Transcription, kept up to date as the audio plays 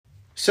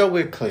So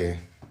we're clear.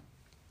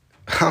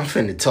 I'm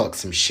finna talk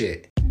some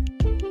shit.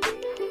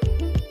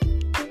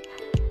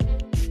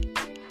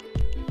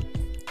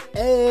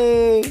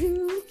 Hey,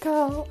 you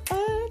call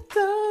and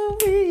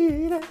told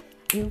me that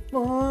you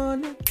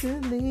wanted to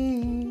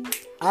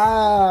leave.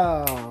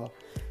 Oh,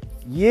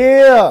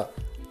 yeah.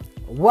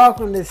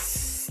 Welcome to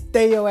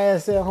Stay Your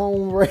Ass at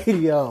Home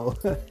Radio.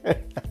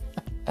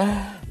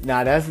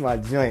 Nah, that's my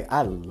joint.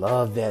 I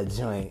love that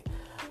joint.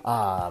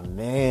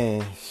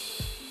 Man.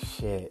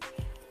 Shit.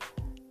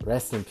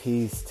 Rest in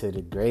peace to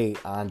the great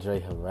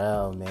Andre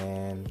Harrell,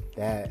 man.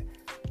 That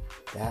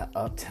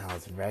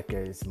Uptown's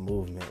Records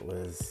movement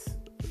was,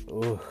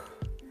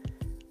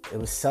 it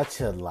was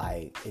such a,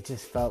 it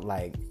just felt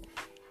like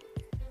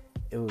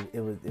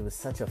it was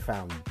such a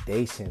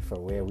foundation for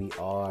where we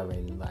are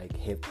in like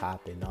hip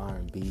hop and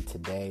R&B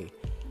today.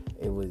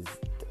 It was,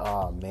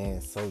 oh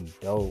man, so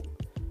dope.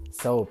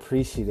 So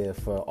appreciative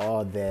for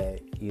all that,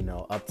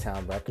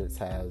 Uptown Records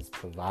has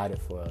provided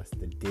for us.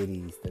 The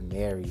Diddy's, the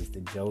Marys,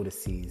 the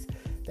Jodeci's,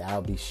 the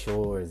Al B.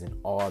 Shores, and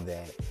all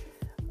that.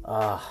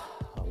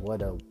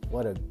 What a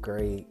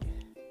great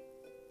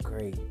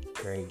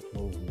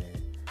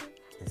movement.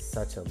 It's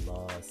such a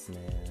loss,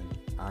 man.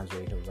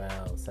 Andre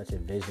Harrell, such a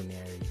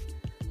visionary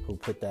who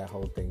put that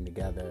whole thing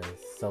together.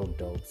 So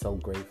dope, so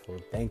grateful.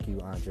 Thank you,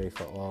 Andre,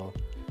 for all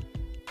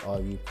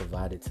you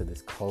provided to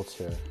this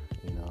culture,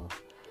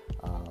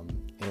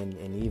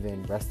 and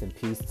even rest in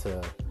peace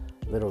to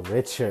Little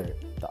Richard,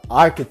 the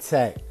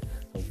architect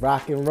of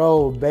rock and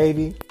roll,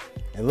 baby.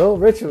 And Little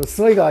Richard will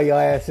swing on your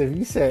ass if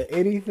you said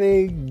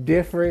anything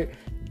different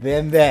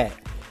than that.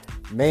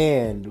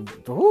 Man,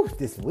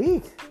 this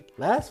week,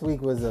 last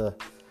week was a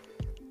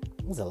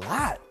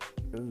lot.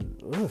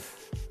 It's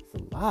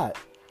a lot.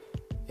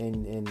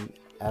 And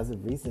as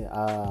of recent,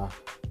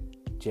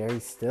 Jerry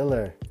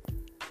Stiller,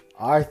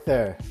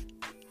 Arthur.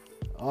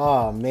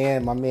 Oh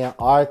man, my man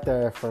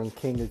Arthur from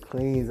King of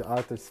Queens,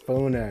 Arthur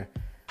Spooner.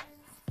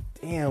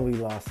 Damn, we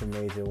lost some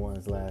major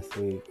ones last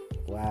week.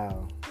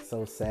 Wow,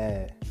 so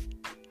sad.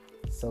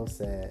 So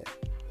sad.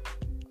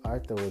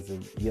 Arthur was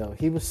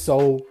he was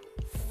so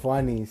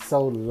funny,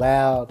 so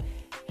loud.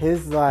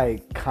 His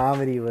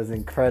comedy was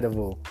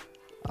incredible.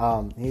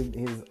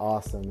 He was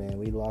awesome, man.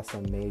 We lost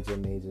some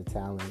major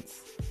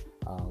talents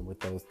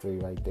with those three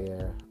right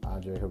there.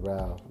 Andre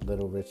Harrell,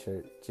 Little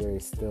Richard, Jerry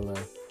Stiller.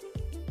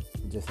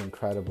 Just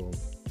incredible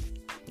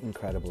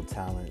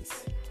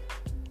talents.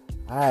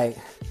 All right.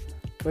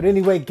 But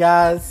anyway,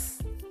 guys,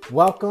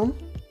 welcome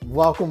to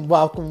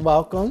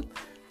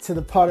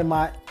the Part of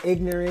My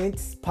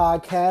Ignorance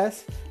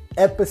podcast,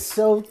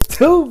 episode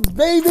 2,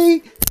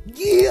 baby.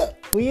 Yeah,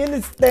 we in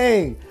this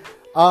thing.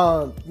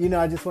 I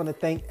just want to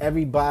thank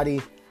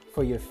everybody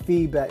for your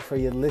feedback, for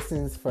your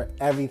listens, for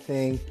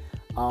everything.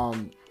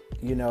 I'm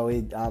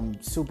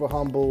super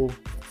humble.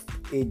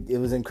 It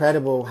was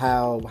incredible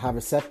how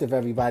receptive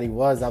everybody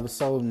was. I was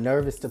so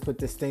nervous to put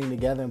this thing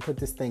together and put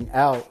this thing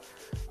out.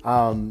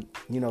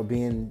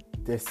 Being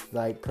this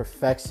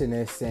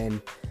perfectionist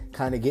and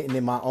kind of getting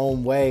in my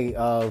own way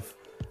of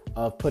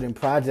putting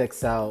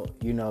projects out.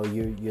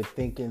 You're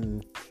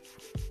thinking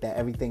that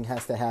everything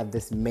has to have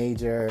this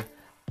major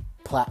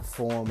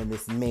platform and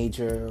this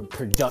major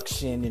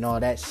production and all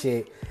that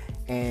shit.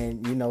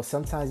 And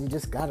sometimes you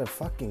just gotta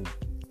fucking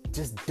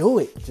just do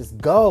it. Just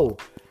go.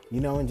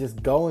 And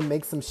just go and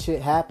make some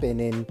shit happen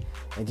and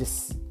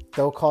just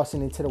throw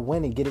caution into the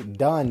wind and get it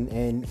done.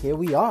 And here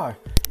we are.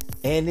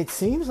 And it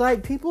seems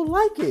like people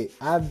like it.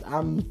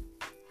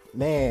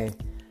 Man,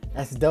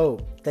 that's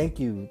dope. Thank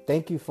you.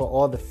 Thank you for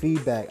all the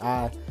feedback.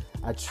 I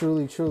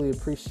truly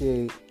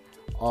appreciate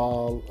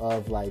all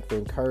of the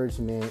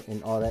encouragement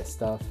and all that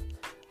stuff.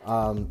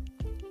 It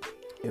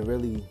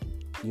really,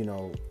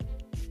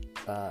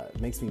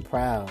 makes me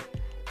proud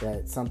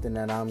that something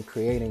that I'm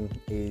creating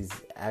is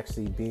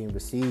actually being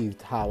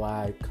received how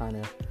I kind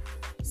of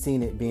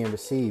seen it being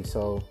received.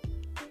 So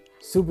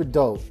super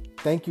dope.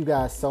 Thank you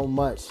guys so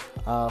much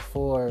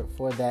for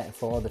that,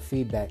 for all the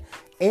feedback.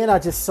 And I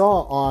just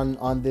saw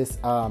on this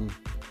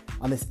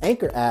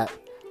Anchor app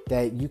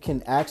that you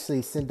can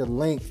actually send a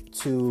link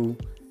to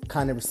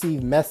kind of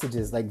receive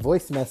messages, like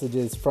voice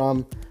messages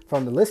from the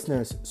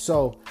listeners.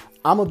 So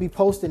I'm going to be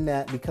posting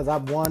that because I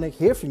want to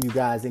hear from you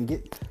guys and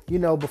get,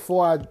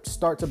 before I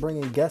start to bring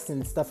in guests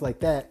and stuff like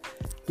that,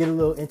 get a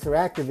little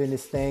interactive in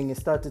this thing and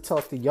start to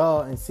talk to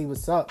y'all and see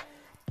what's up.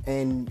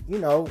 And,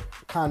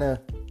 kind of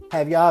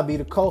have y'all be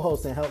the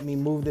co-host and help me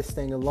move this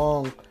thing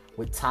along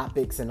with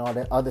topics and all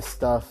that other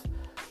stuff.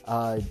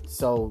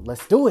 So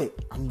let's do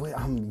it.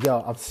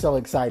 I'm so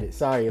excited.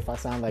 Sorry if I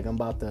sound like I'm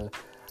about to,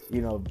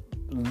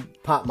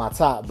 pop my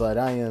top, but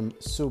I am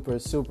super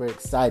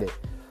excited.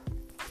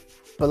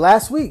 But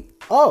last week,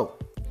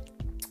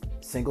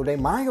 Cinco de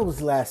Mayo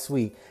was last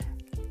week.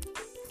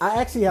 I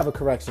actually have a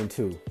correction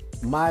too.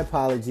 My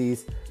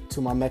apologies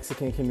to my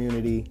Mexican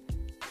community.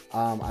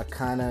 I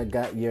kind of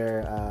got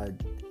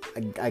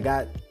I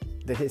got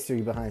the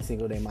history behind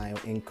Cinco de Mayo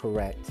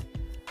incorrect.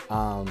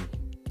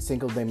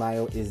 Cinco de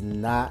Mayo is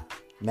not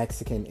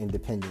Mexican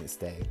Independence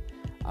Day.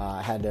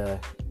 I had to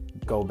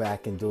go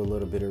back and do a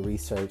little bit of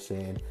research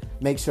and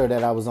make sure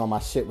that I was on my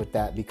shit with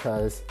that,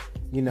 because,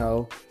 you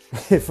know,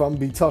 if I'm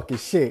be talking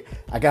shit,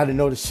 I got to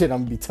know the shit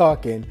I'm be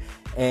talking.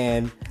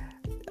 And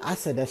I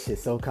said that shit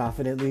so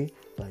confidently,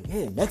 like,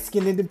 yeah,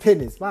 Mexican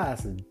independence. My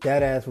ass is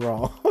dead ass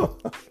wrong.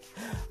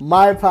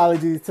 My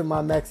apologies to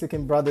my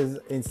Mexican brothers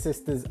and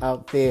sisters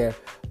out there.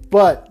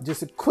 But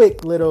just a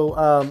quick little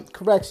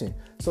correction.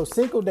 So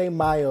Cinco de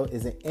Mayo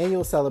is an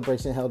annual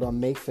celebration held on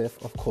May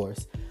 5th, of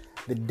course.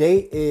 The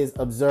date is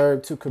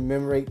observed to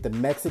commemorate the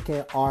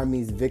Mexican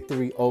army's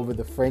victory over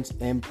the French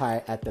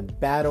Empire at the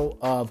Battle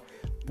of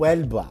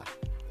Puebla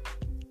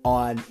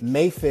on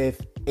May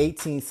 5th,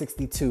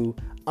 1862,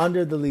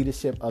 under the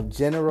leadership of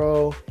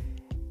General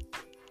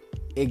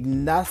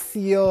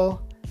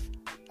Ignacio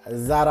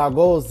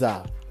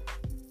Zaragoza.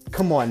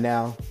 Come on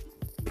now.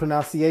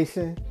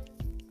 Pronunciation?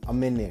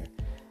 I'm in there.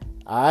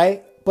 All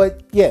right.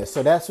 But yeah,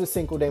 so that's what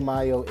Cinco de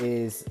Mayo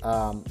is.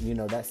 You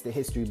know, that's the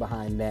history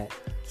behind that.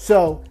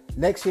 So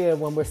next year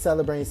when we're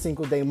celebrating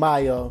Cinco de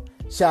Mayo,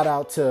 shout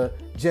out to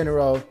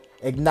General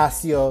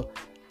Ignacio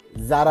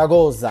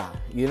Zaragoza.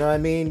 You know what I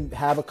mean?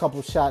 Have a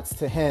couple shots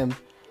to him.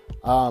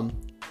 But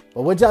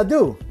what y'all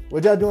do?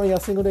 What y'all do on your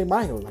Cinco de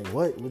Mayo? Like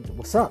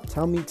what's up?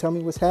 Tell me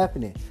what's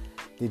happening.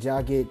 Did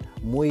y'all get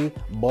muy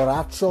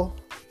borracho?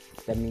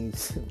 That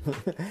means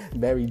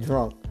very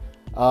drunk.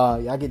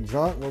 Y'all get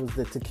drunk? What was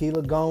the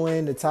tequila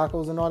going? The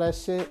tacos and all that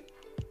shit?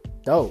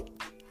 Dope.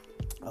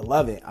 I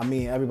love it. I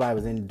mean, everybody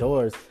was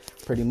indoors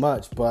pretty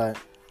much, but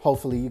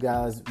hopefully you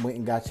guys went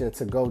and got your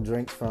to-go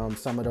drinks from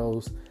some of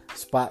those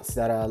spots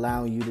that are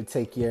allowing you to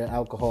take your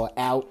alcohol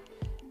out,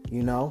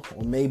 you know,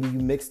 or maybe you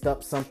mixed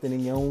up something in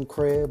your own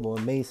crib or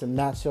made some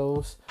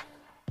nachos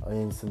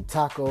and some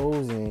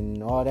tacos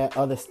and all that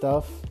other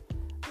stuff.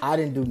 I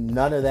didn't do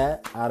none of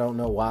that. I don't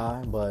know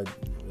why, but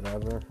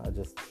whatever. I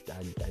just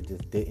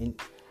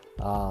didn't.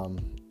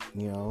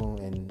 You know,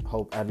 and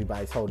hope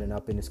everybody's holding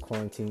up in this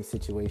quarantine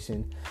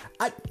situation.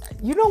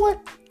 You know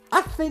what?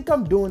 I think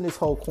I'm doing this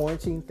whole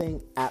quarantine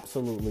thing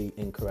absolutely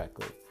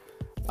incorrectly.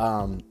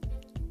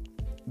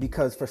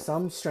 Because for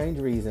some strange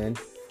reason,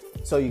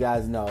 so you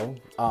guys know,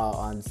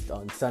 on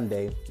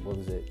Sunday, what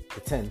was it?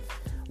 The 10th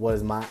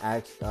was my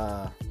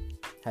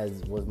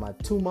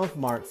 2-month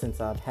mark since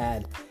I've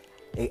had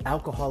a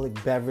alcoholic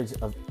beverage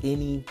of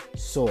any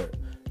sort.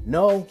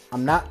 No,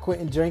 I'm not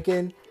quitting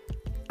drinking.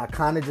 I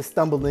kind of just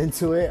stumbled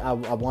into it. I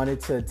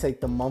wanted to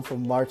take the month of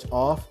March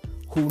off.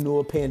 Who knew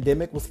a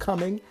pandemic was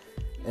coming?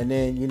 And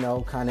then, you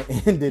know, kind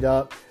of ended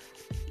up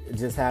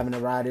just having to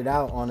ride it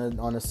out on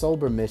a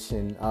sober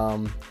mission.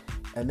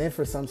 And then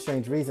for some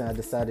strange reason, I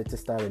decided to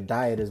start a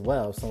diet as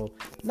well. So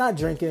not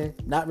drinking,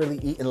 not really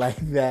eating like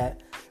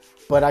that.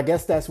 But I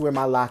guess that's where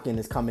my lock-in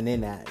is coming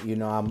in at. You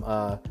know,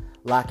 I'm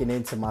locking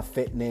into my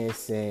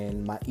fitness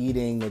and my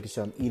eating, making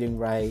sure I'm eating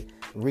right,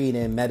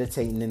 reading,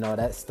 meditating, and all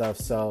that stuff.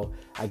 So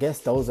I guess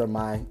those are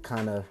my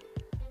kind of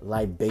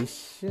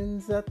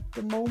libations at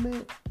the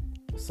moment.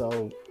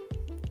 So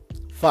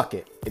fuck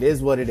it. It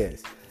is what it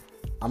is.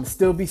 I'm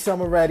still be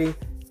summer ready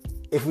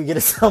if we get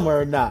a summer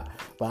or not.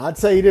 But I'll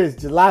tell you this,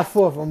 July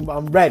 4th,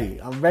 I'm ready.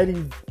 I'm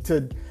ready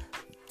to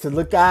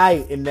look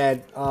alright in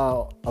that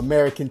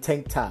American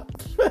tank top.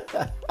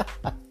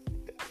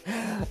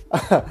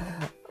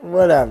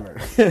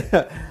 Whatever.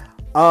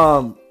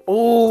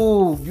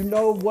 Oh, you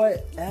know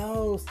what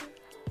else?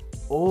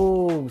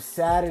 Oh,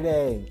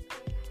 Saturday.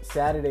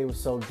 Saturday was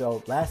so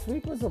dope. Last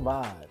week was a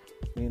vibe.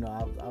 You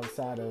know,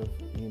 outside of,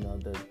 you know,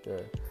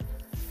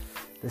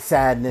 the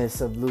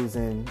sadness of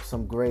losing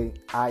some great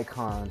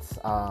icons.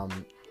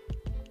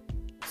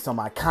 Some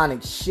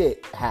iconic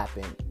shit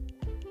happened.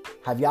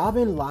 Have y'all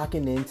been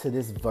locking into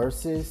this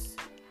versus,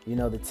 you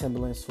know, the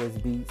Timbaland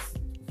Swizz Beatz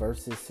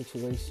versus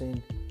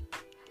situation?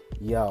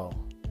 Yo,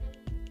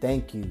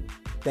 thank you.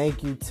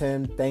 Thank you,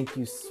 Tim. Thank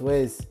you,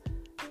 Swizz.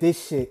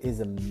 This shit is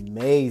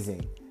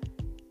amazing.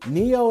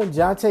 Neo and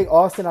Jonte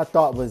Austin, I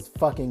thought was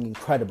fucking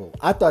incredible.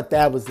 I thought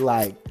that was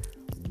like,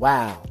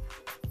 wow.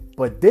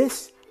 But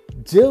this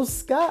Jill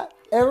Scott,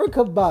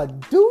 Erykah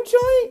Badu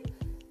joint,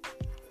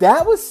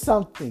 that was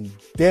something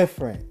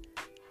different.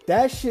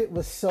 That shit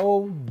was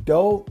so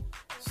dope,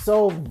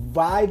 so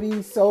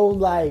vibey, so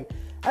like,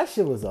 that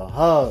shit was a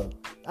hug.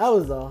 That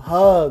was a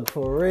hug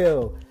for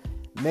real.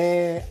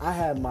 Man, I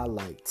had my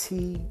like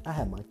tea, I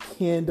had my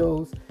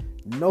candles,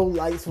 no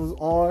lights was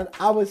on.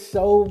 I was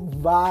so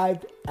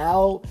vibed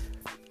out.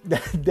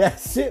 That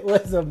shit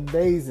was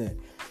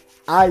amazing.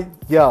 I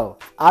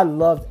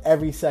loved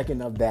every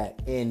second of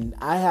that. And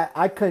I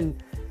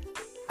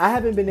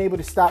haven't been able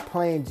to stop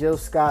playing Jill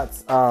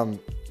Scott's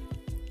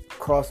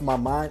Cross My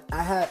Mind.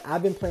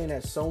 I've been playing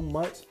that so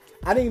much.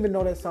 I didn't even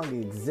know that song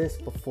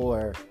exists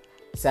before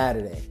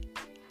Saturday.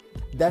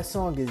 That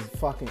song is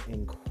fucking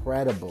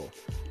incredible.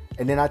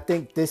 And then I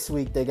think this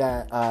week they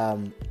got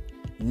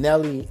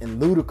Nelly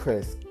and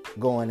Ludacris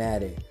going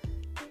at it.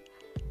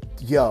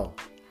 Yo,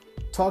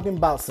 talking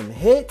about some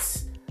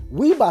hits.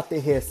 We about to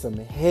hear some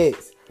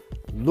hits.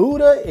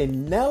 Luda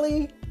and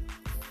Nelly.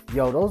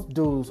 Yo, those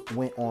dudes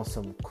went on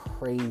some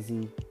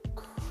crazy,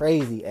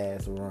 crazy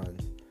ass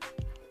runs.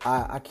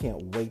 I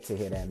can't wait to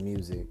hear that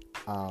music.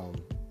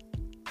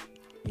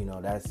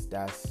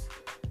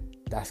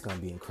 That's gonna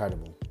be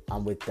incredible.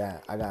 I'm with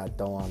that. I gotta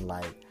throw on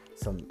like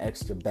some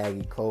extra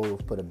baggy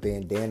clothes, put a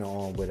bandana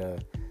on with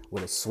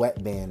a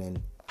sweatband,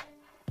 and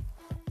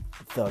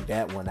thug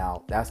that one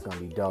out. That's gonna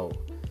be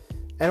dope.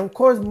 And of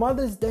course,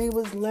 Mother's Day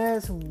was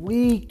last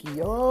week,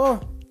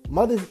 y'all.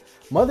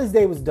 Mother's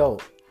Day was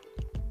dope.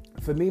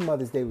 For me,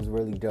 Mother's Day was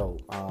really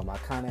dope. I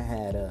kind of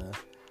had an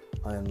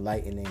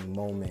enlightening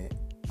moment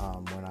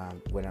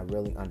when I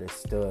really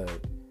understood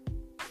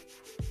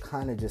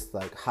kind of just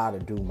like how to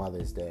do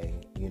Mother's Day,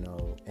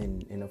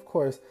 and of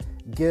course,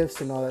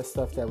 gifts and all that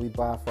stuff that we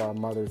buy for our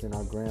mothers and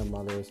our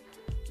grandmothers,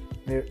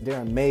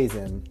 they're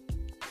amazing,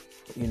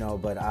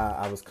 but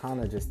I was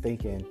kind of just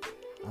thinking,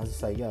 I was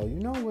just like, yo, you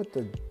know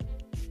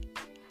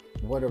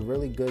what a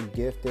really good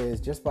gift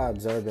is, just by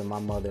observing my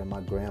mother and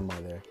my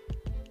grandmother.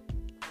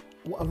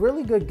 A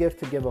really good gift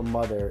to give a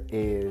mother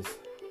is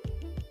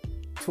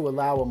to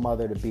allow a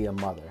mother to be a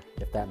mother,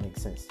 if that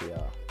makes sense to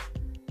y'all.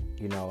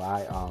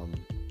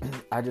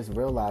 I just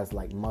realized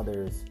like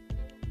mothers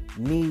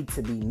need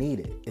to be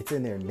needed. It's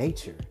in their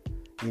nature,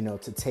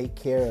 to take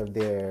care of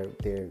their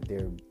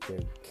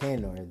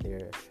kin or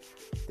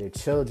their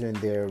children,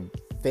 their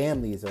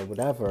families or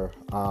whatever.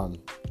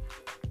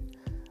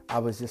 I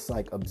was just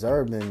like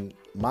observing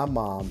my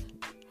mom,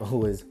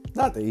 who is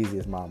not the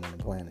easiest mom on the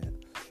planet.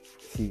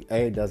 She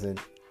doesn't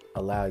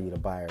allow you to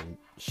buy her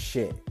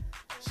shit.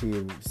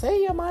 She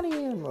save your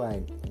money, and I'm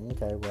like,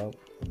 okay, well,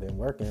 I've been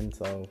working,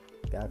 so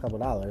got a couple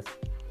dollars.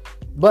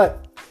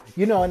 But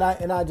and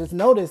I just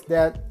noticed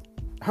that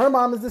her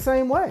mom is the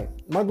same way.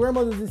 My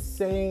grandmother's the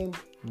same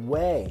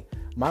way.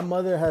 My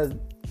mother has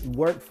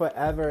worked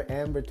forever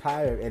and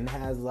retired and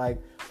has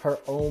like her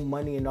own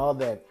money and all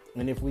that.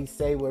 And if we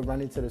say we're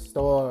running to the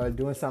store or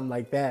doing something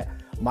like that,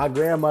 my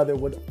grandmother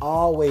would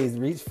always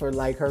reach for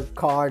like her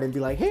card and be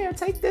like, here,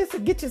 take this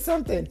and get you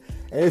something.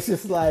 And it's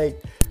just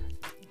like,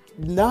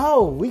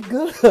 no, we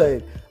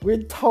good.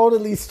 We're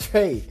totally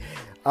straight.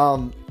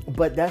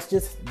 But that's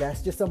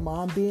just a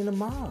mom being a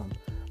mom.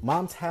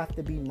 Moms have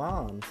to be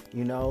moms,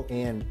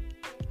 and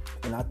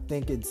I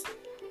think it's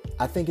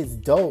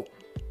dope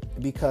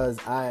because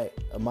I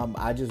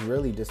just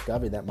really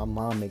discovered that my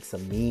mom makes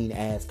some mean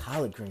ass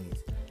collard greens.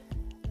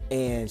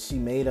 And she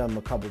made them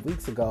a couple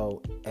weeks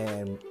ago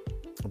and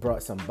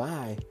brought some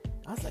by.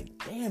 I was like,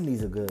 damn,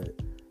 these are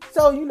good.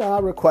 So, I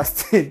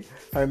requested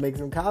her make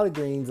some collard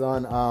greens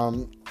on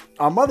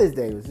Mother's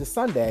Day. It was just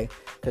Sunday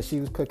because she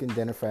was cooking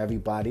dinner for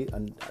everybody.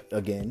 And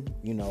again,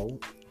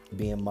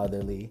 being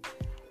motherly.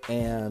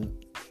 And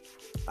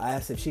I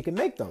asked if she could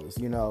make those.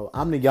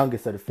 I'm the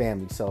youngest of the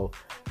family. So,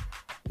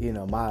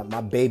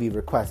 my baby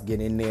requests get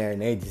in there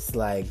and they just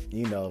like,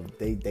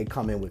 they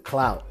come in with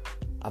clout.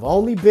 I've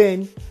only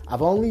been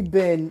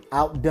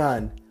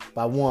outdone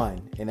by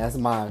one, and that's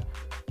my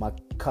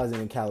cousin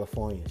in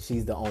California.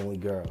 She's the only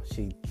girl.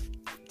 She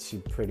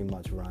pretty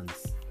much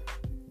runs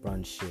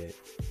shit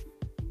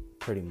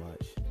pretty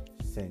much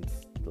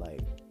since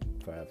like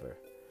forever.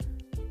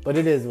 But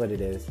it is what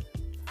it is.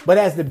 But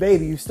as the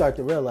baby, you start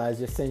to realize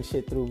just send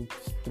shit through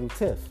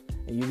Tiff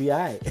and you be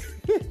alright.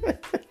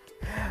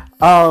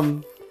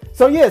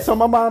 So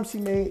my mom, she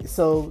made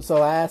so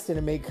I asked her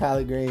to make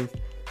collard greens.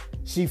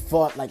 She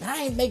fought like,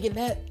 I ain't making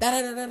that.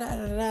 I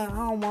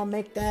don't want to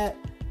make that.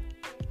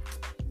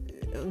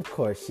 Of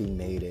course she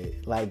made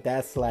it. Like,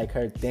 that's like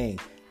her thing.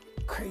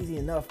 Crazy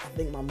enough, I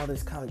think my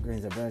mother's collard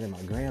greens are better than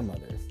my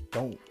grandmother's.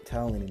 Don't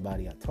tell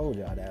anybody I told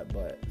y'all that,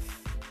 but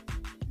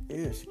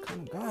yeah, she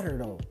kind of got her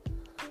though.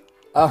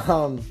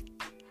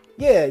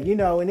 Yeah,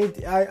 and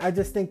I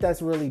just think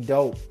that's really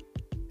dope.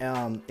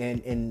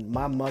 And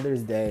my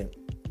Mother's Day,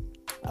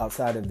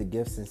 outside of the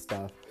gifts and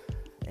stuff,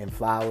 and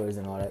flowers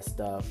and all that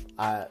stuff,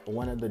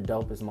 one of the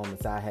dopest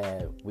moments I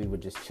had, we were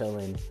just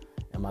chilling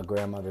in my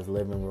grandmother's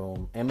living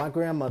room. And my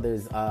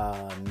grandmother's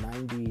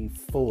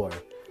 94,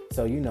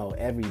 so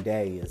every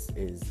day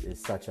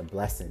is such a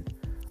blessing.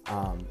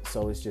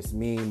 So it's just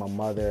me, my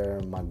mother,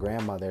 my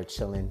grandmother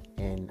chilling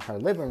in her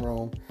living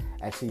room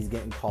as she's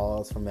getting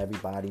calls from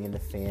everybody in the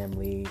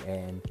family,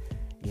 and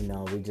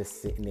we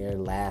just sitting there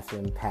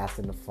laughing,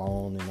 passing the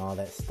phone and all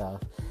that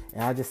stuff.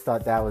 And I just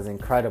thought that was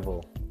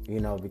incredible.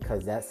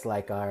 Because that's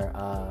like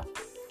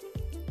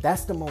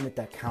that's the moment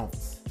that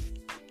counts.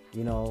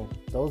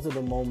 Those are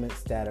the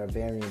moments that are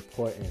very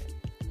important.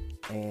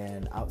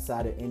 And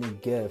outside of any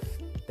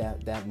gift,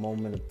 that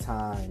moment of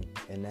time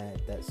and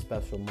that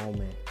special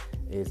moment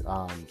is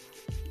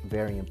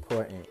very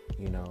important.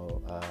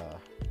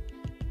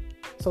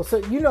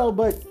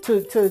 But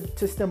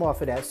to stem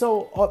off of that.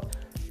 So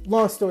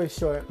long story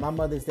short, my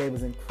Mother's Day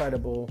was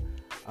incredible.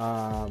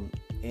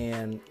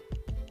 And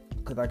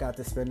because I got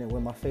to spend it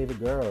with my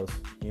favorite girls,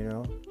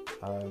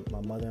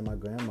 my mother and my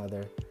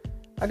grandmother.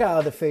 I got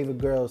other favorite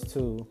girls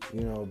too,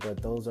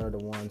 but those are the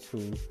ones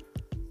who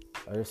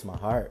are just my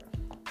heart.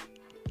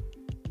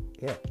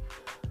 Yeah.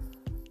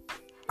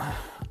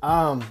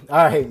 All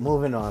right,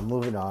 moving on.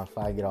 If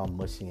I get all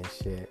mushy and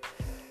shit.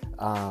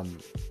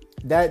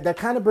 That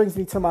kind of brings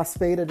me to my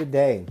spade of the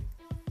day.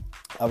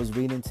 I was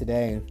reading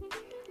today,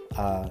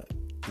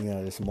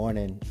 this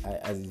morning,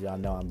 as y'all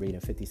know, I'm reading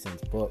 50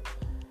 Cent's book,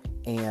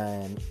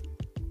 and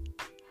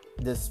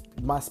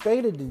my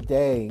spade of the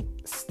day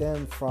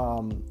stemmed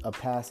from a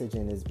passage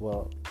in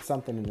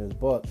something in his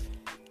book,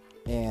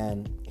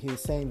 and he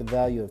was saying the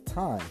value of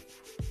time,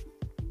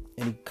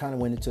 and he kind of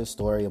went into a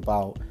story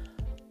about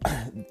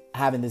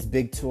having this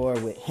big tour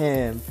with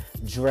him,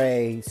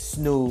 Dre,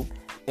 Snoop,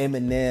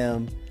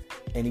 Eminem,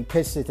 and he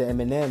pitched it to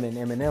Eminem, and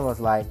Eminem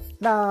was like,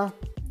 nah,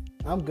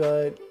 I'm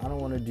good, I don't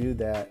want to do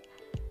that.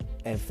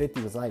 And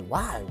 50 was like,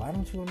 why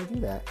don't you want to do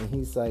that? And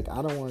he's like,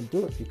 I don't want to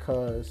do it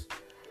because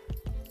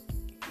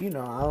I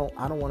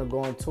don't want to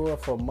go on tour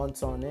for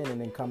months on end and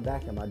then come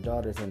back and my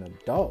daughter's an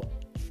adult.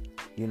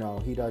 He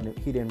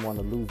didn't want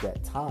to lose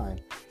that time.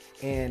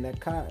 And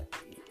that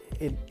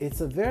it's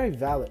a very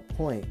valid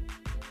point,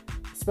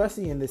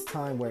 especially in this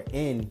time we're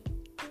in.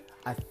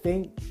 I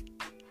think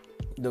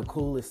the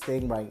coolest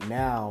thing right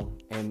now,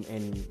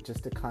 and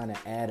just to kind of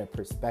add a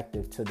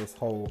perspective to this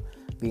whole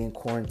being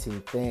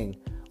quarantined thing,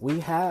 we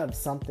have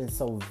something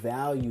so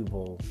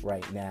valuable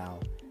right now,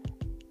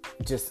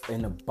 just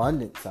an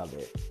abundance of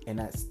it, and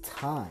that's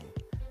time,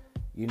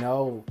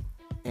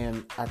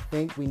 and I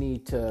think we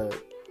need to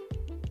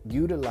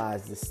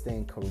utilize this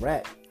thing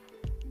correct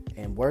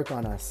and work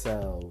on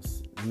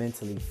ourselves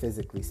mentally,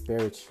 physically,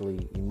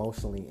 spiritually,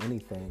 emotionally,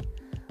 anything,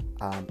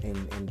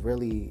 and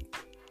really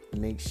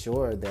make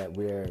sure that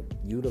we're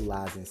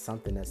utilizing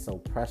something that's so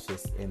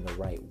precious in the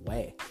right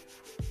way.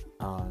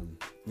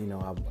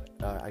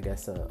 I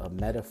guess a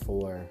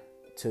metaphor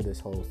to this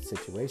whole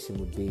situation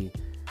would be,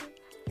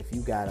 if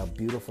you got a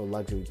beautiful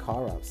luxury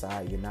car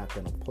outside, you're not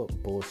going to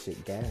put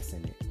bullshit gas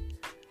in it,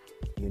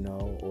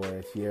 or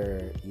if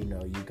you're, you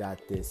got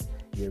this,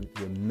 your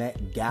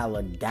Met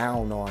Gala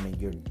gown on and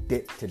you're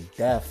dipped to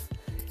death,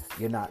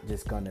 you're not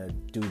just going to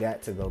do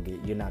that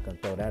you're not going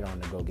to throw that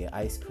on to go get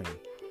ice cream.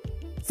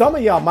 Some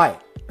of y'all might,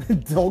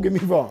 don't get me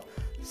wrong.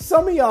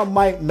 Some of y'all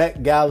might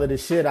Met Gala the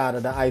shit out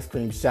of the ice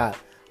cream shop,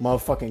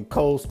 motherfucking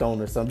Cold Stone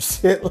or some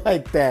shit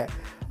like that.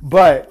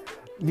 But,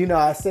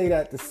 I say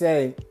that to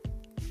say,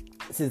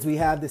 since we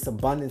have this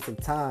abundance of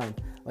time,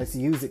 let's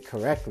use it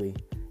correctly,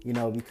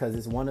 because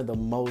it's one of the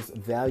most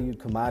valued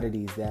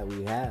commodities that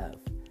we have.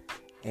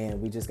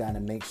 And we just got to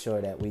make sure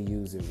that we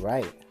use it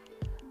right.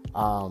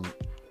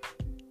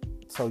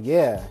 So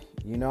yeah,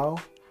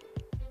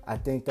 I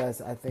think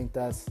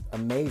that's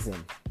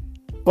amazing.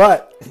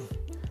 But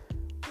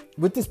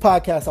with this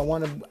podcast,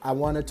 I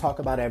want to talk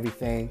about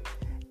everything,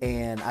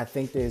 and I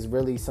think there's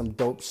really some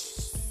dope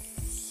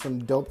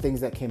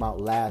things that came out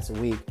last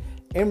week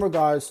in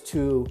regards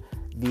to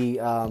the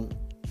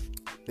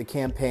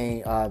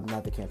campaign,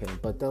 not the campaign,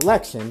 but the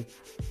election.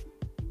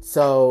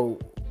 So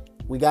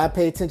we gotta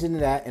pay attention to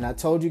that. And I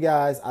told you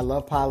guys I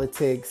love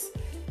politics.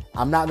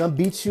 I'm not gonna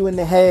beat you in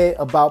the head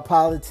about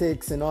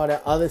politics and all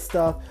that other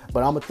stuff,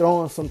 but I'm gonna throw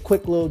on some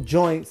quick little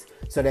joints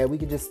so that we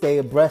can just stay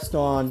abreast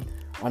on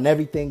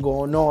everything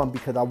going on,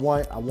 because I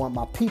want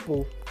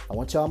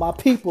y'all, my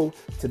people,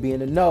 to be in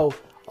the know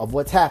of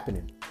what's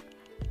happening.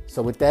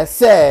 So with that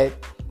said,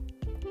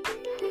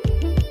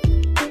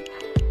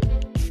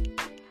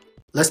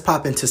 let's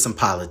pop into some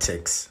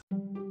politics.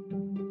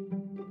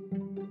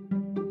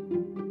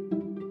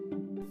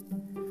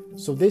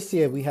 So this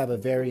year we have a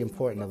very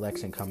important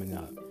election coming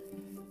up.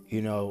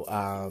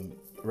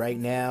 Right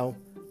now,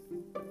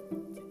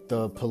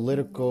 the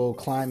political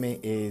climate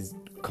is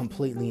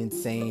completely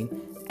insane.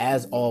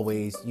 As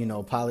always,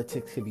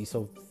 politics can be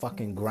so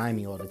fucking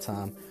grimy all the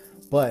time.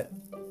 But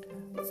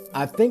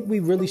I think we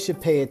really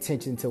should pay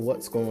attention to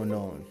what's going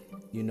on.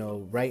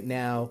 Right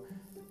now,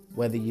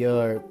 whether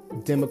you're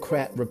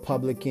Democrat,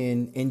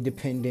 Republican,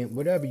 Independent,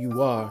 whatever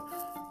you are,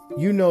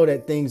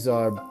 that things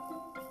are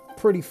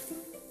pretty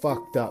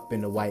fucked up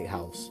in the White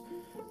House.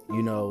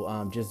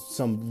 Just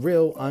some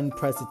real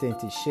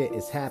unprecedented shit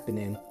is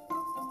happening,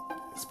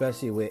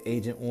 especially with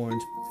Agent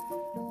Orange,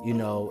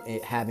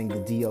 having the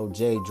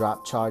DOJ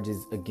drop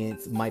charges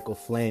against Michael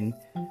Flynn,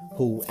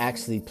 who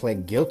actually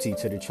pled guilty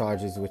to the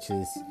charges, which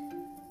is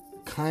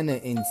kind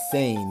of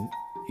insane.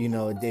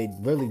 It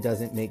really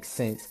doesn't make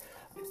sense.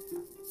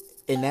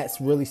 And that's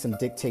really some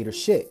dictator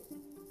shit.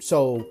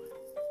 So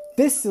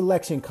this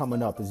election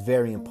coming up is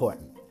very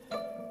important,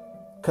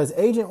 because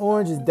Agent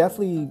Orange is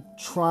definitely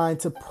trying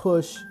to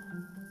push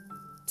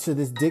to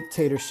this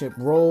dictatorship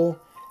role,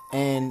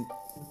 and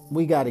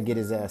we got to get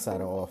his ass out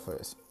of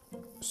office.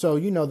 So,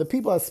 the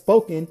people have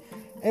spoken,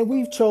 and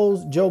we've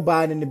chose Joe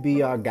Biden to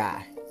be our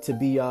guy, to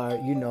be our,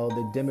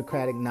 the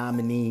Democratic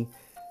nominee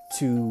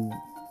to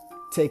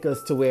take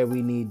us to where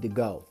we need to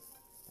go,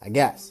 I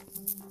guess.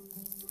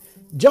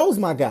 Joe's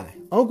my guy.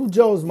 Uncle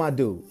Joe's my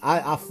dude.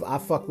 I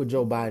fuck with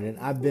Joe Biden.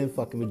 I've been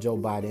fucking with Joe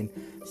Biden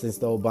since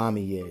the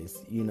Obama years.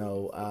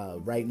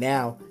 Right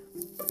now,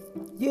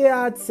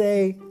 yeah, I'd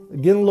say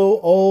getting a little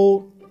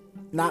old.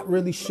 Not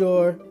really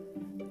sure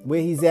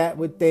where he's at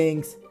with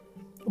things.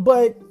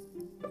 But,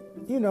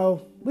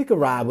 we could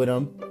ride with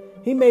him.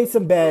 He made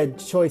some bad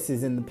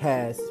choices in the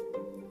past.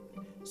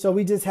 So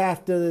we just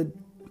have to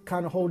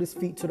kind of hold his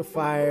feet to the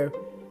fire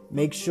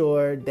make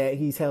sure that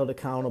he's held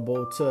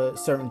accountable to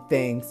certain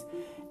things.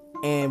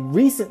 And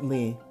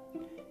recently,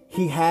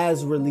 he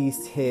has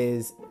released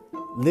his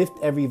Lift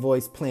Every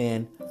Voice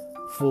plan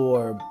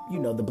for,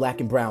 the black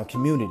and brown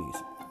communities.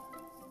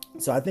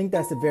 So I think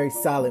that's a very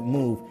solid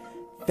move.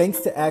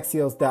 Thanks to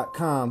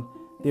Axios.com,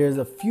 there's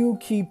a few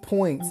key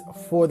points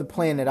for the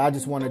plan that I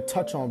just want to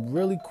touch on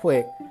really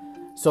quick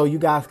so you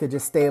guys could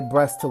just stay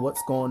abreast to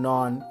what's going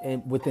on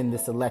within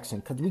this election,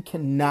 because we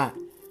cannot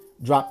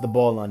drop the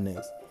ball on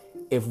this.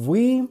 If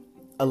we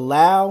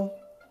allow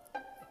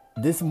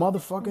this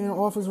motherfucker in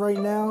office right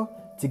now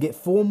to get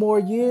 4 more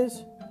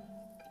years,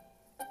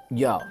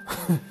 yo,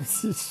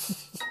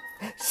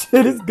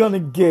 shit is gonna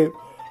get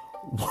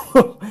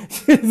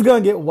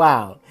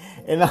wild.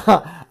 And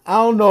I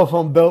don't know if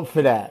I'm built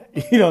for that.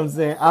 You know what I'm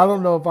saying? I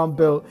don't know if I'm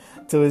built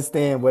to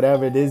withstand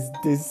whatever this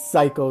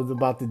psycho is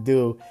about to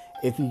do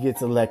if he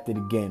gets elected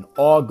again.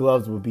 All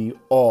gloves will be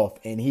off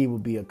and he will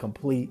be a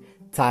complete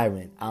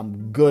tyrant.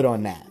 I'm good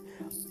on that.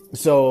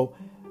 So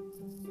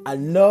I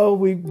know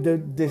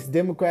this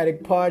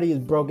Democratic Party is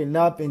broken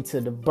up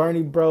into the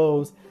Bernie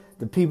Bros,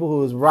 the people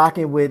who is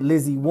rocking with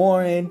Lizzie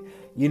Warren,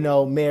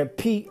 Mayor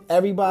Pete,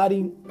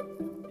 everybody.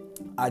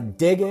 I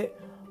dig it.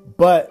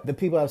 But the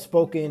people have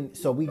spoken,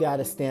 so we got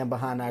to stand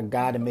behind our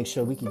guy to make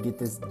sure we can get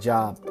this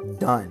job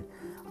done.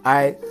 All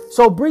right.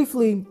 So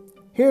briefly,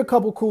 here are a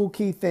couple cool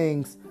key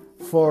things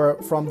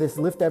from this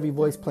Lift Every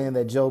Voice plan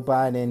that Joe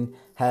Biden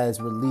has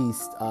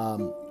released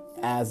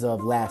as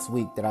of last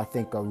week that I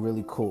think are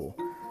really cool.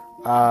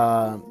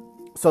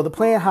 So the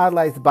plan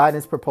highlights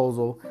Biden's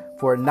proposal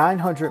for a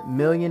 $900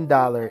 million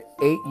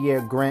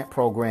 8-year grant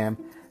program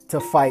to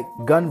fight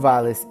gun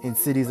violence in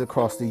cities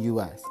across the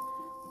U.S.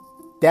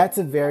 That's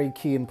a very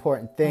key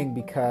important thing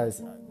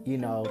because,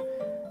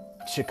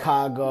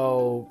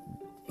 Chicago,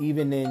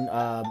 even in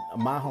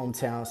my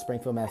hometown,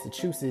 Springfield,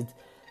 Massachusetts,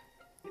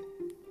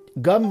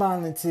 gun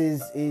violence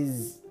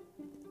is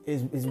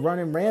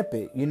running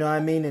rampant. You know what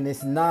I mean? And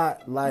it's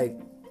not like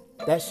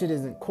that shit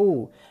isn't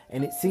cool.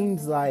 And it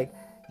seems like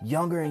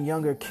younger and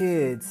younger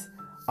kids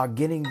are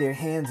getting their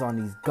hands on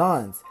these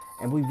guns.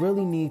 And we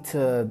really need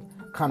to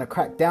kind of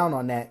crack down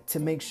on that to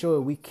make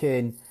sure we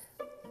can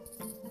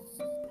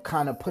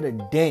kind of put a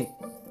dent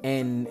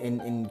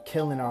in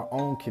killing our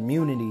own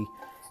community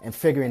and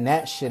figuring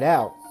that shit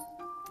out.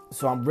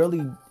 So I'm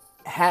really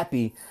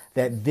happy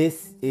that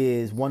this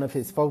is one of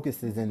his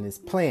focuses in this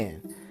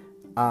plan.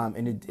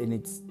 And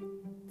it's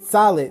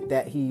solid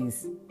that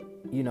he's,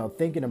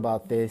 thinking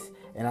about this.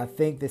 And I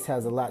think this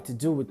has a lot to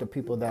do with the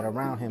people that are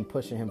around him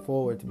pushing him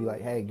forward to be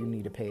like, hey, you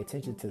need to pay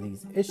attention to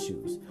these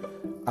issues.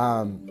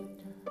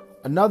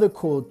 Another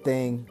cool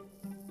thing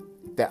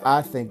that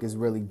I think is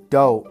really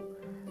dope,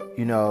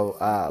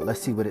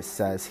 let's see what it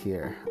says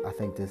here. I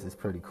think this is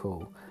pretty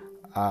cool.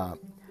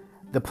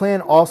 The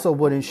plan also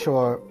would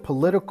ensure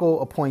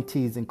political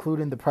appointees,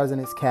 including the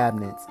president's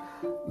cabinets,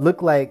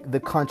 look like the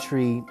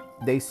country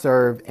they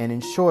serve and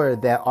ensure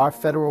that our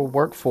federal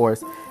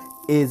workforce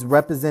is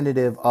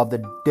representative of the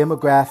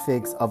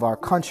demographics of our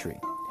country.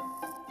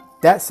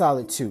 That's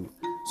solid too.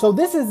 So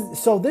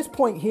this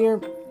point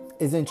here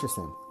is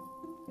interesting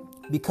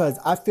because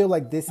I feel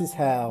like this is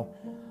how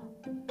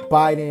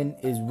Biden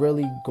is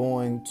really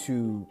going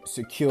to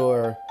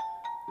secure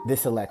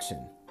this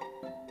election.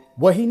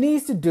 What he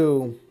needs to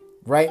do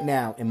right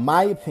now, in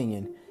my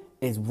opinion,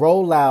 is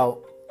roll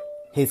out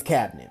his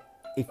cabinet.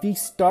 If he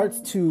starts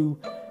to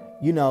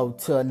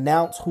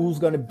announce who's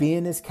going to be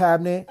in his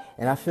cabinet,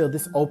 and I feel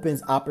this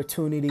opens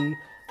opportunity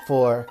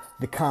for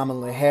the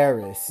Kamala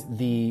Harris,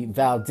 the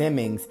Val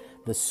Demings,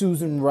 the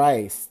Susan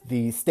Rice,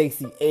 the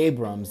Stacey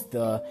Abrams,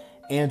 the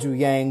Andrew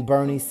Yang,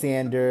 Bernie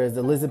Sanders,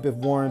 Elizabeth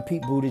Warren,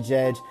 Pete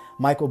Buttigieg,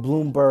 Michael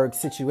Bloomberg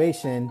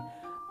situation,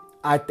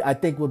 I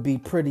think would be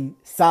pretty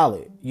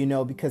solid,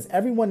 because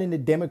everyone in the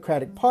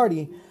Democratic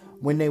Party,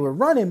 when they were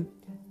running,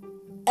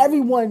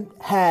 everyone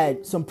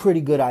had some pretty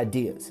good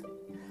ideas.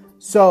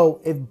 So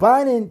if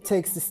Biden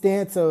takes the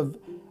stance of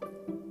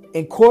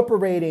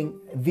incorporating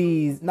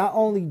these, not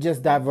only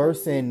just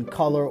diverse in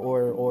color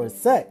or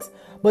sex,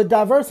 but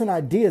diverse in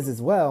ideas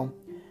as well,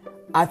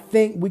 I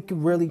think we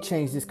could really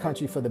change this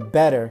country for the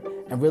better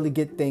and really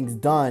get things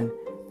done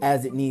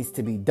as it needs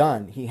to be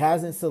done. He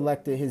hasn't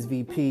selected his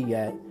VP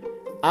yet.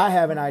 I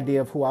have an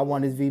idea of who I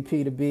want his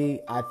VP to be.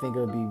 I think it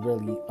would be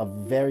really a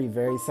very,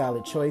 very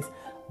solid choice.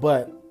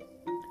 But,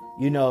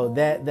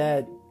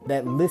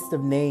 that list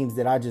of names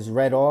that I just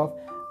read off,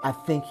 I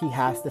think he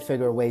has to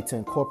figure a way to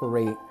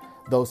incorporate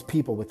those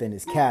people within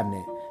his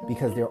cabinet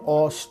because they're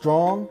all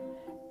strong.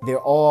 They're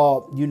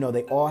all,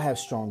 they all have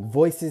strong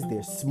voices.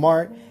 They're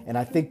smart. And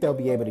I think they'll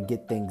be able to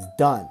get things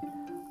done.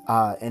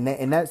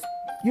 And that's,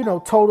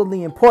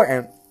 totally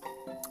important.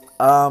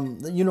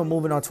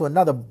 Moving on to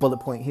another bullet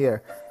point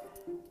here.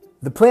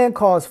 The plan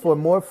calls for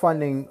more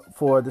funding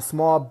for the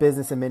Small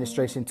Business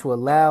Administration to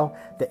allow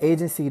the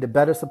agency to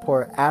better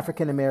support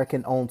African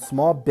American owned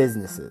small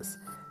businesses.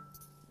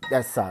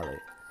 That's solid.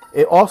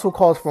 It also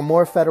calls for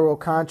more federal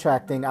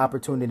contracting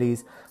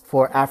opportunities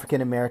for African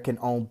American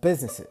owned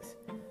businesses.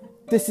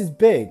 This is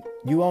big.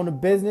 You own a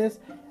business,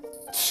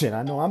 shit,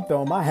 I know I'm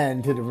throwing my hat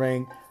into the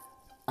ring.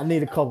 I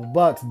need a couple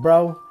bucks,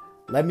 bro.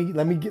 Let me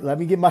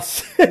get my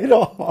shit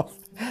off.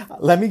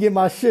 Let me get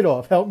my shit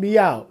off. Help me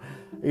out.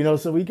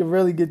 So we can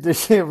really get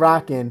this shit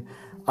rocking.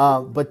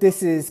 But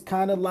this is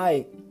kind of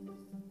like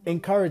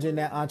encouraging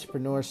that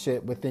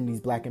entrepreneurship within these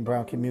black and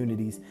brown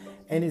communities,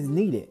 and it's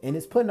needed, and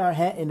it's putting our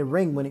hat in the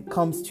ring when it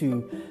comes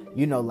to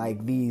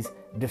like these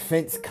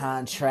defense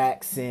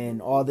contracts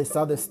and all this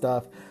other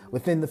stuff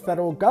within the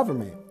federal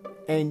government.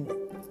 And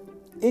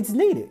it's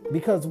needed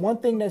because one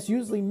thing that's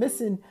usually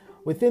missing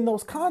within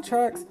those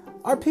contracts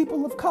are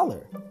people of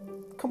color.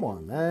 Come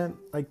on, man.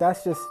 Like,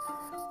 that's just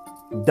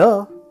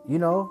duh.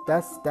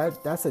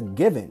 That's a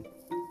given.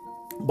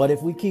 But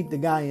if we keep the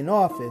guy in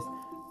office,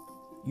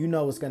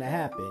 what's going to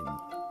happen.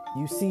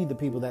 You see the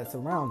people that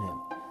surround him.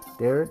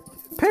 There,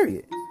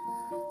 period.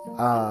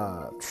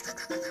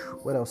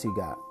 What else you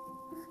got?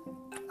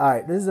 All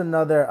right, this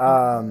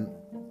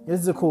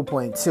is a cool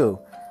point too.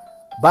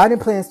 Biden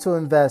plans to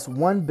invest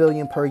 $1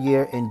 billion per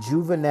year in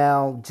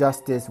juvenile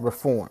justice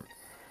reform.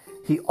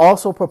 He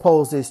also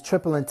proposes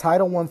tripling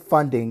Title I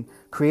funding,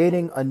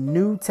 creating a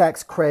new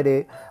tax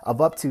credit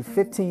of up to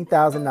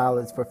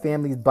 $15,000 for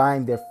families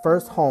buying their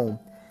first home,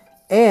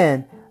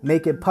 and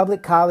making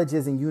public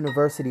colleges and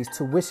universities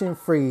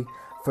tuition-free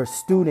for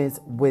students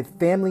with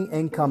family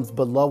incomes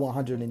below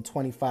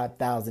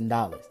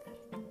 $125,000.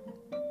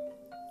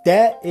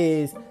 That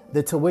is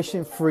the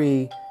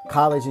tuition-free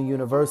college and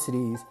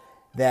universities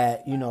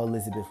that,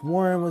 Elizabeth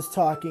Warren was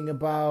talking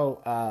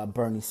about,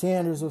 Bernie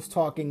Sanders was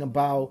talking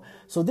about.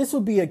 So this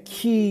will be a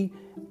key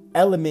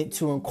element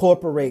to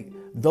incorporate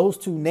those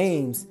two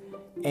names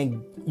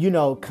and,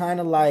 kind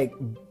of like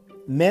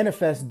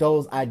manifest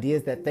those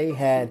ideas that they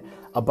had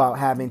about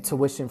having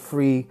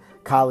tuition-free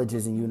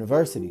colleges and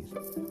universities.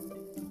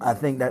 I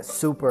think that's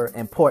super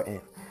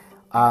important.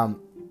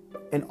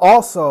 And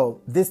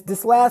also,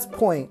 this last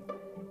point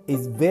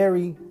is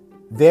very,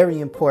 very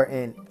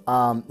important,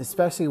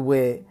 especially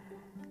with,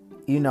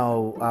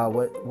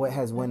 what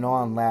has went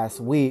on last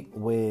week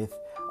with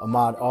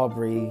Ahmaud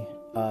Arbery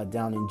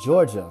down in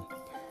Georgia.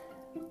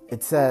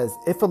 It says,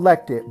 if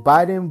elected,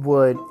 Biden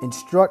would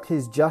instruct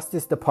his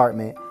Justice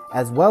Department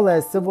as well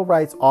as civil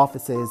rights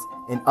offices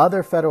and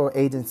other federal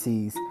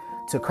agencies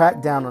to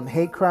crack down on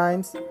hate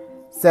crimes,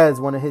 says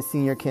one of his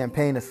senior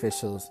campaign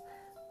officials.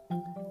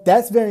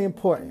 That's very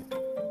important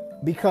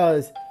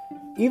because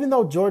even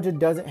though Georgia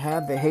doesn't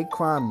have the hate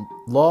crime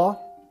law,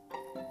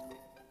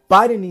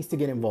 Biden needs to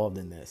get involved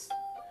in this.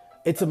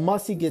 It's a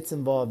must he gets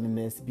involved in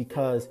this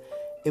because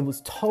it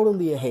was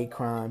totally a hate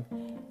crime.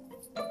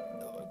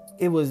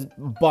 It was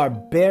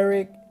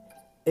barbaric.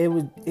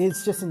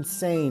 It's just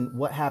insane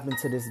what happened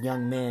to this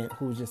young man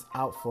who was just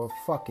out for a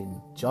fucking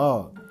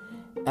jog.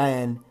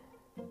 And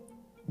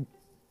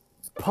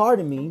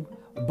pardon me,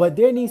 but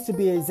there needs to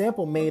be an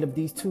example made of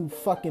these two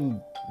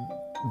fucking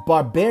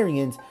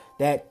barbarians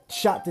that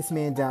shot this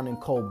man down in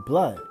cold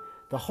blood.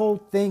 The whole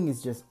thing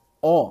is just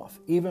off.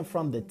 Even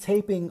from the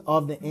taping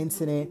of the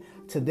incident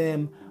to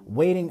them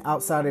waiting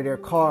outside of their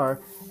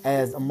car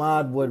as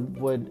Ahmaud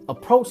would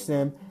approach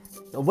them,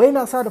 waiting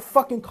outside the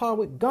fucking car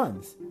with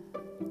guns.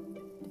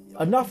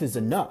 Enough is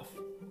enough.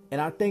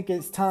 And I think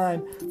it's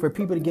time for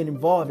people to get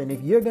involved. And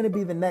if you're going to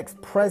be the next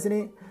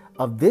president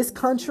of this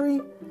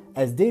country,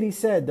 as Diddy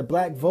said, the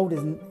black vote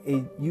is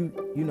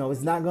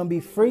it's not going to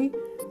be free.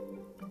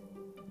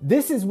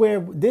 This is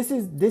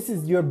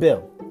your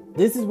bill.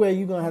 This is where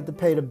you're going to have to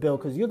pay the bill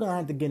because you're going to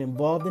have to get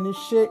involved in this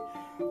shit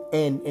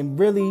and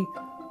really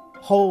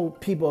hold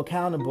people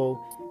accountable.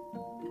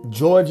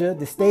 Georgia,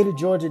 the state of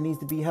Georgia needs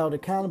to be held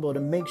accountable to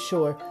make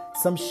sure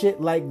some shit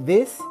like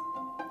this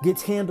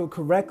gets handled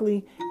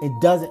correctly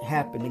and doesn't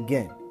happen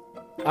again.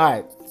 All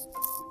right.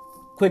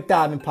 Quick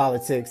dive in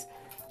politics.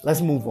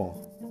 Let's move on.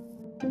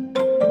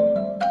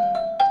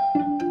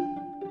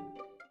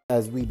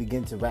 As we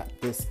begin to wrap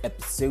this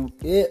episode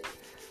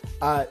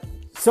up.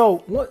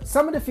 Some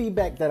of the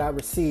feedback that I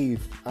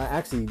received,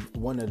 actually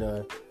one of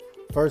the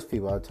first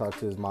people I talked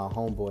to is my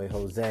homeboy,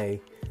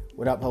 Jose.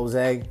 What up,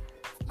 Jose?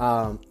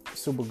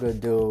 Super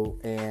good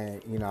dude.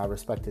 And, I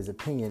respect his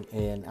opinion.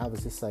 And I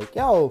was just like,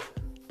 yo,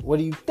 what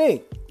do you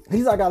think?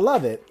 He's like, I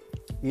love it.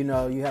 You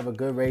have a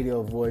good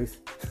radio voice.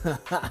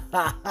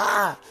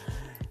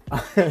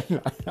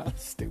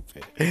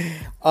 Stupid.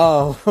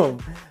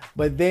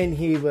 But then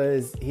he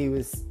was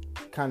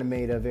kind of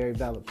made a very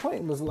valid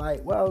point and was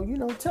like, well,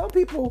 tell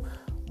people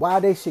why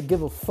they should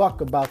give a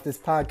fuck about this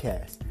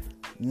podcast.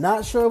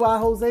 Not sure why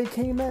Jose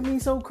came at me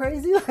so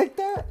crazy like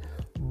that,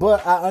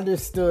 but I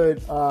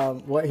understood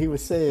what he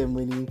was saying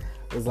when he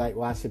was like,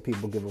 why should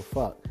people give a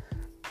fuck?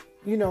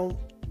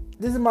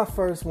 This is my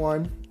first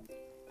one.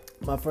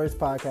 My first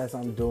podcast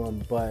I'm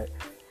doing, but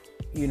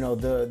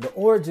the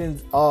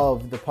origins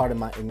of the Part of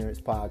My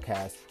Ignorance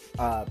podcast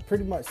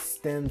pretty much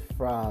stemmed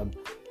from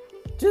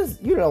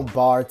just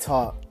bar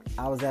talk.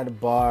 I was at a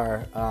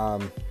bar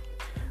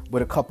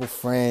with a couple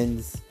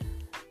friends,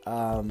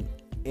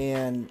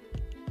 and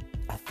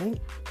I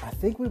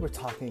think we were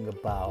talking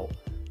about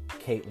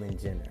Caitlyn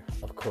Jenner,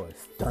 of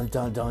course. Dun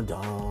dun dun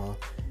dun.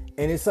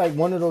 And it's like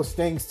one of those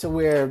things to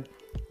where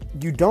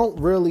you don't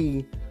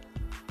really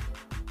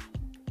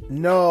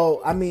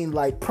know. I mean,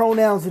 like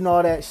pronouns and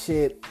all that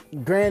shit.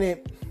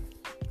 Granted,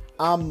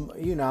 I'm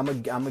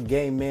a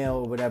gay male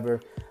or whatever,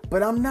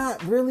 but I'm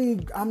not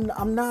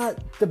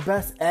not the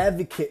best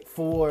advocate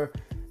for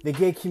the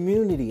gay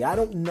community. I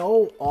don't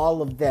know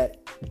all of that,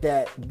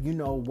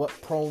 what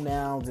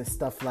pronouns and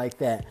stuff like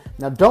that.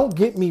 Now, don't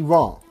get me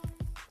wrong.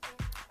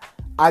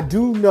 I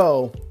do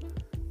know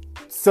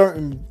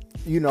certain,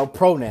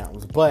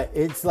 pronouns, but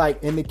it's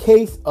like in the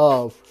case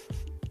of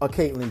a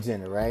Caitlyn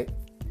Jenner, right?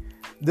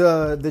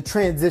 The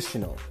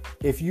transitional.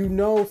 If you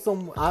know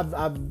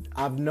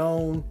I've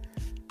known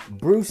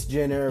Bruce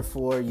Jenner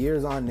for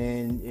years on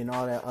end and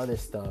all that other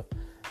stuff.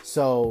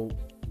 So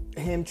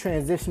him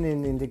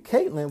transitioning into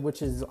Caitlyn,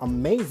 which is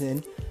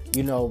amazing,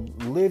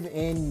 live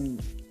in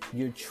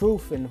your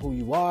truth and who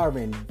you are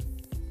and,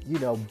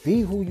 be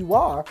who you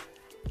are.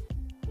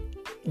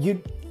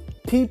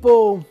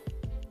 People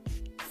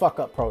fuck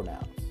up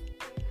pronouns,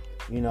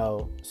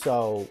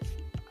 so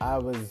I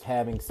was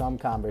having some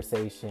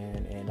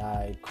conversation and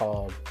I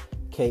called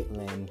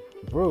Caitlyn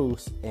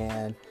Bruce,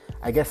 and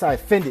I guess I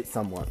offended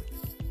someone.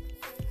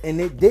 And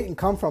it didn't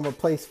come from a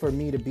place for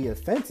me to be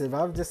offensive.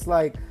 I was just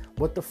like,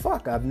 what the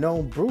fuck? I've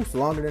known Bruce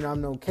longer than I've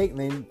known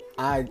Caitlyn.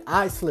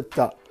 I slipped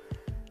up.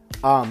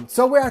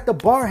 So we're at the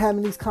bar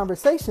having these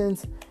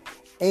conversations,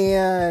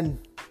 and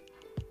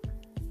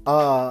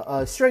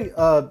a straight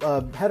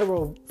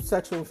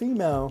heterosexual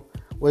female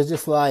was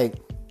just like,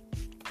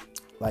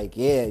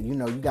 yeah, you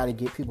got to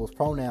get people's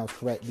pronouns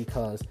correct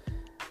because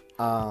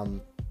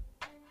the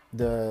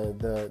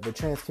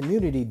trans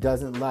community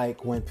doesn't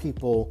like when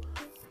people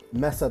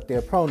mess up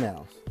their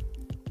pronouns.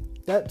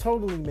 That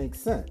totally makes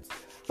sense.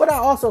 But I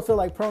also feel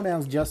like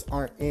pronouns just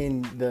aren't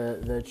in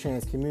the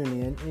trans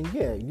community. And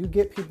yeah, you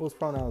get people's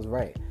pronouns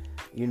right.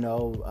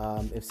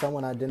 If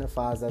someone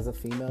identifies as a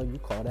female, you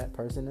call that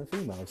person a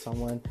female. If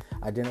someone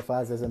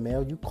identifies as a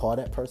male, you call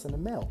that person a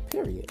male,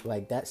 period.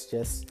 Like, that's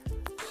just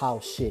how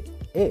shit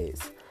is.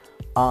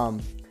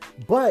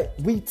 But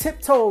we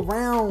tiptoe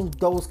around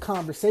those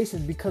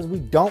conversations because we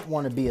don't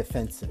want to be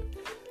offensive.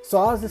 So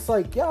I was just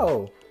like,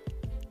 yo,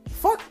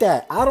 fuck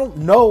that. I don't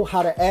know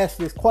how to ask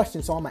this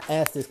question, so I'm going to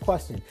ask this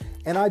question.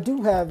 And I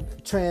do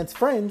have trans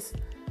friends.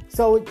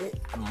 So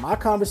my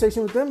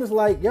conversation with them is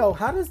like, yo,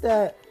 how does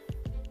that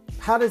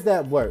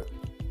work?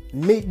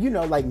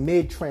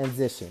 Mid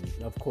transition,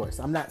 of course.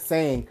 I'm not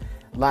saying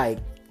like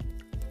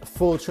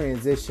full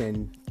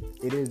transition.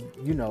 It is,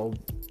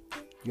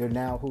 you're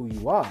now who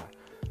you are,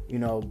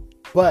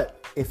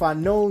 but if I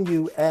known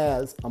you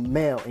as a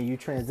male and you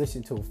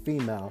transition to a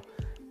female,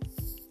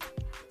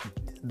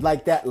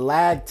 like that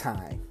lag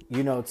time,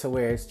 to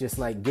where it's just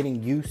like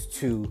getting used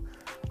to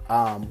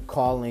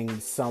calling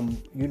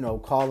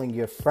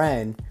your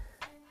friend,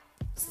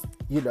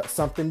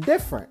 something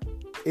different.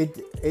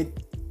 It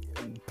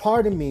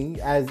part of me,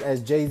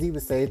 as Jay-Z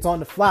would say, it's on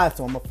the fly,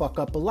 so I'm gonna fuck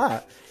up a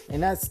lot.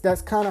 And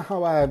that's kind of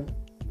how I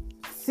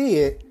see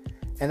it.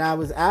 And I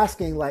was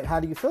asking, like, how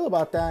do you feel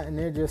about that? And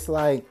they're just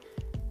like,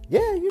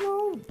 yeah,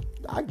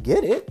 I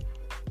get it.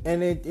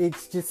 And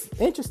it's just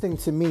interesting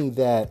to me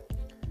that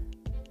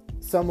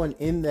someone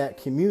in that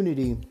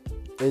community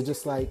is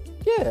just like,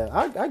 yeah,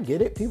 I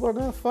get it. People are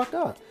gonna fuck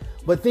up.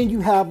 But then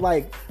you have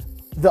like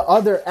the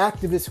other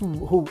activists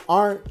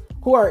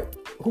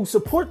who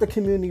support the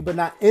community but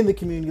not in the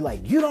community.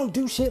 Like, you don't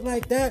do shit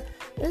like that.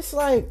 It's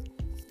like,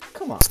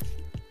 come on.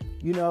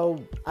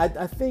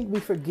 I think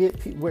we forget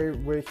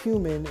we're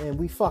human and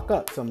we fuck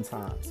up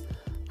sometimes.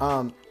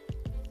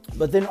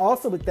 But then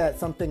also with that,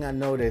 something I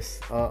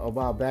noticed a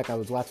while back, I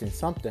was watching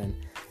something,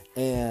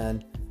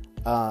 and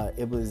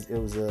it was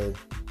a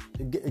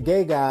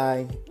gay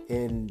guy,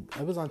 and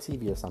it was on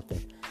TV or something,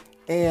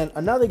 and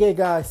another gay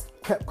guy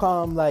kept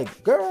calling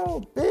like,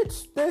 girl,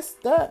 bitch, this,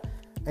 that,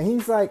 and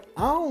he's like,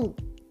 I don't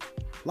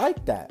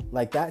like that.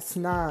 Like, that's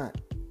not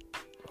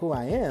who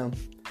I am.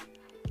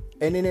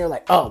 And then they're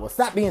like, oh, well,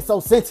 stop being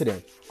so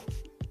sensitive.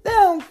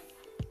 Damn, isn't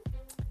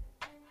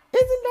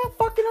that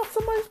fucking up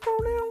somebody's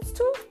pronouns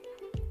too?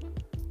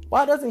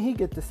 Why doesn't he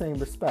get the same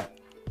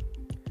respect?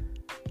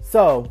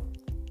 So,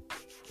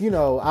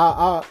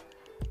 I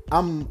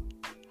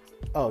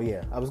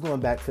was going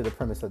back to the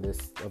premise of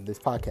this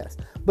podcast.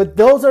 But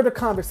those are the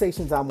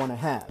conversations I want to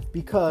have,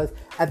 because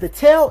at the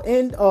tail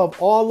end of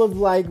all of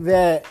like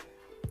that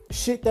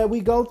shit that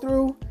we go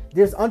through,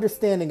 there's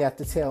understanding at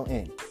the tail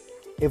end.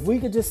 If we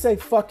could just say,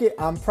 fuck it,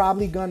 I'm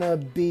probably gonna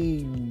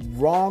be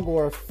wrong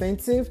or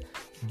offensive,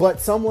 but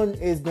someone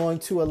is going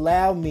to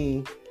allow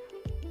me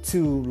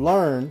to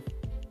learn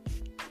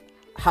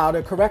how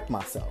to correct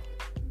myself.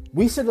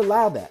 We should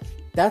allow that.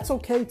 That's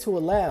okay to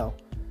allow.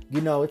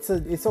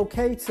 It's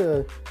okay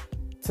to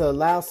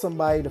allow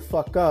somebody to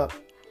fuck up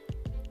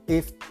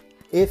if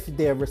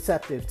they're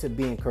receptive to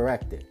being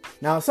corrected.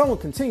 Now, if someone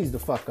continues to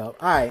fuck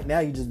up, all right, now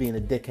you're just being a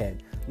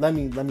dickhead. Let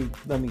me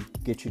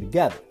get you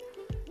together.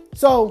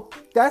 So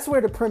that's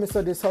where the premise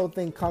of this whole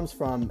thing comes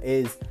from,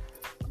 is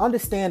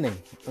understanding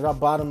our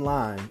bottom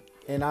line.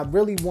 And I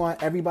really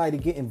want everybody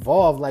to get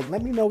involved. Like,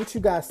 let me know what you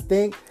guys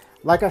think.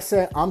 Like I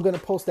said, I'm going to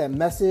post that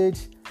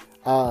message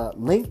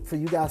link for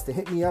you guys to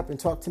hit me up and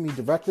talk to me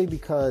directly,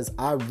 because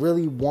I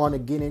really want to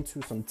get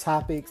into some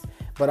topics.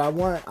 But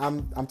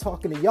I'm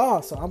talking to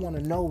y'all, so I want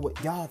to know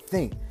what y'all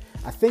think.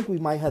 I think we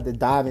might have to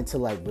dive into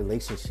like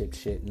relationship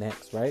shit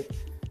next, right?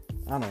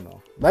 I don't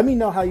know. Let me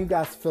know how you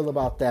guys feel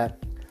about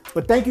that.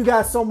 But thank you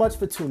guys so much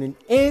for tuning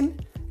in.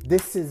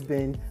 This has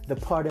been the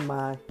Pardon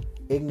My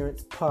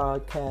Ignorance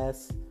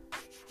podcast.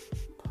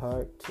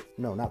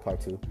 Not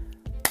part 2.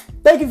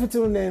 Thank you for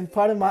tuning in.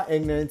 Pardon My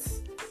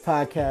Ignorance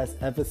podcast,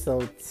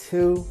 episode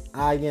 2.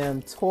 I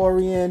am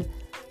Torian,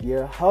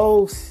 your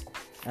host.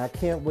 I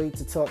can't wait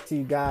to talk to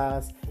you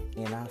guys.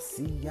 And I'll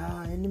see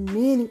y'all in a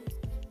minute.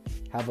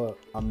 Have an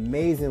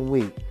amazing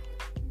week.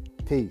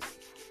 Peace.